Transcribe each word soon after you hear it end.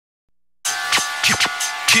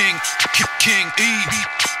King E,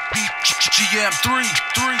 GM3,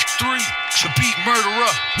 the beat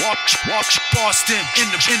murderer, walk Boston in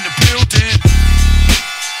the building.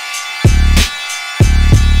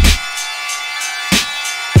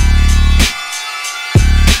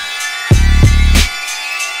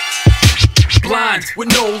 Blind, with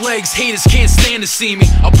no legs, haters can't stand to see me.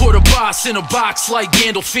 I put a boss in a box like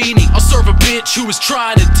Gandolfini. I'll serve a bitch who is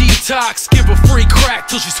trying to detox. Give her free crack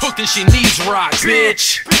till she's hooked and she needs rock.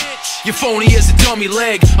 Bitch, you're phony as a dummy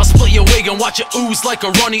leg. I'll split your wig and watch it ooze like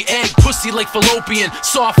a runny egg. Pussy like fallopian,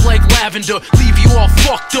 soft like lavender. Leave you all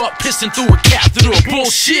fucked up, pissing through a catheter.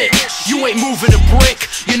 Bullshit, you ain't moving a brick.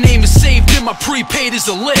 Your name is saved in my prepaid is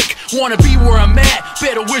a lick. Wanna be where I'm at,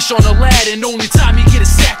 better wish on Aladdin. Only time you get a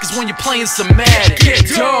sack is when you're playing some Madden. Get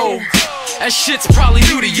dough, that shit's probably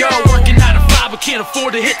new to yo. Working 9 to 5 but can't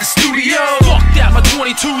afford to hit the studio. Fuck that, my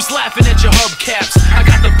 22's laughing at your hubcaps. I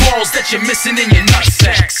got the balls that you're missing in your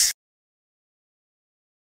nutsacks.